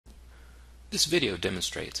This video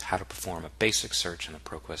demonstrates how to perform a basic search in the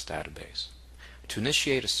ProQuest database. To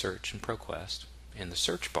initiate a search in ProQuest, in the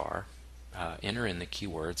search bar, enter in the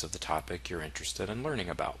keywords of the topic you're interested in learning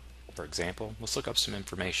about. For example, let's look up some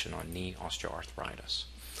information on knee osteoarthritis.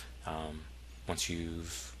 Once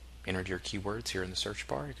you've entered your keywords here in the search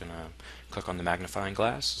bar, you're going to click on the magnifying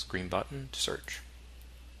glass, this green button, to search.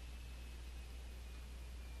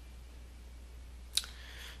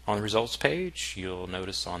 On the results page, you'll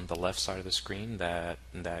notice on the left side of the screen that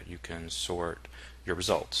you can sort your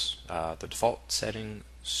results. The default setting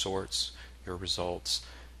sorts your results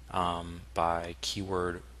by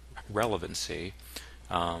keyword relevancy,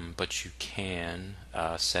 but you can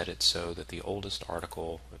set it so that the oldest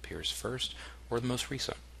article appears first or the most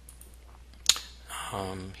recent.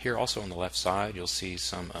 Here also on the left side you'll see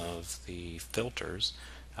some of the filters.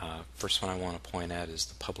 First one I want to point at is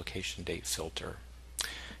the publication date filter.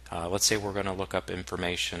 Let's say we're going to look up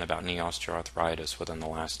information about knee osteoarthritis within the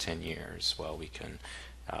last 10 years. Well, we can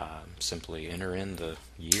simply enter in the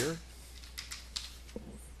year.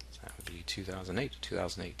 That would be 2008 to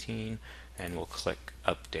 2018, and we'll click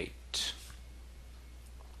Update.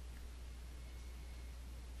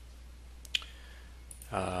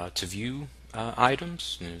 To view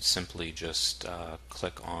items, you simply just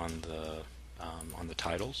click on the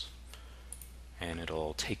titles, and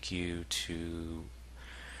it'll take you to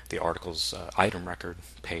the article's item record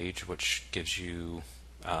page, which gives you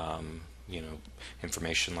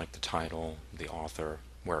information like the title, the author,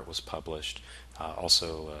 where it was published,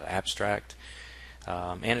 also abstract,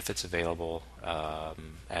 and if it's available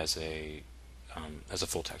as a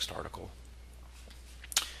full text article.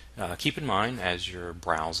 Keep in mind as you're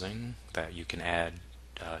browsing that you can add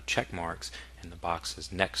check marks in the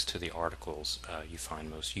boxes next to the articles you find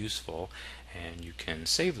most useful, and you can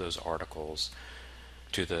save those articles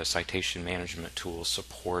to the citation management tools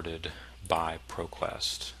supported by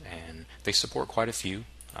ProQuest, and they support quite a few,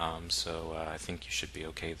 so I think you should be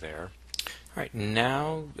okay there. Alright,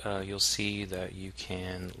 now you'll see that you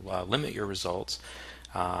can limit your results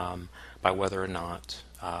by whether or not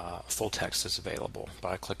full text is available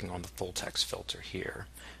by clicking on the full text filter here.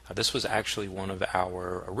 This was actually one of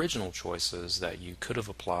our original choices that you could have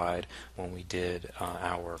applied when we did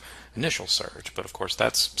our initial search, but of course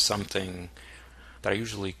that's something that I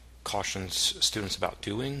usually caution students about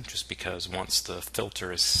doing, just because once the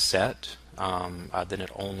filter is set, then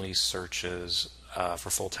it only searches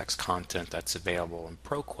for full text content that's available in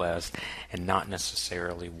ProQuest and not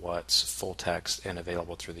necessarily what's full text and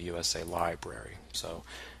available through the USA library. So,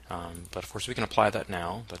 but of course we can apply that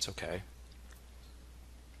now, that's okay.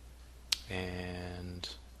 And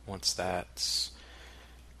once that's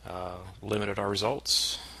limited our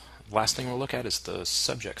results, last thing we'll look at is the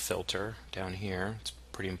subject filter down here. It's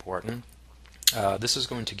pretty important. This is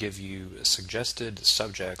going to give you suggested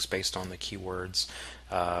subjects based on the keywords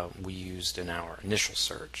we used in our initial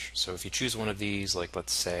search. So if you choose one of these, like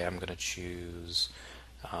let's say I'm going to choose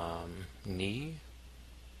knee,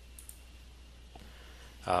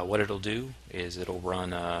 what it'll do is it'll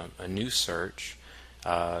run a new search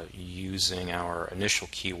using our initial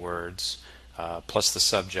keywords plus the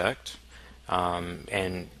subject.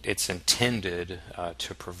 And it's intended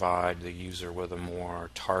to provide the user with a more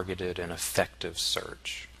targeted and effective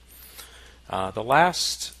search. The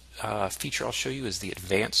last feature I'll show you is the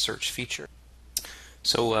advanced search feature.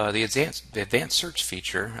 So the advanced search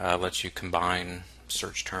feature lets you combine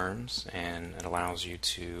search terms, and it allows you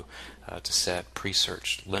to set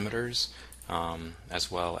pre-search limiters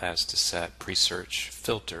as well as to set pre-search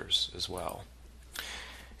filters as well.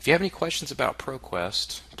 If you have any questions about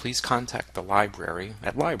ProQuest, please contact the library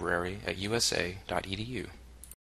at library@usa.edu.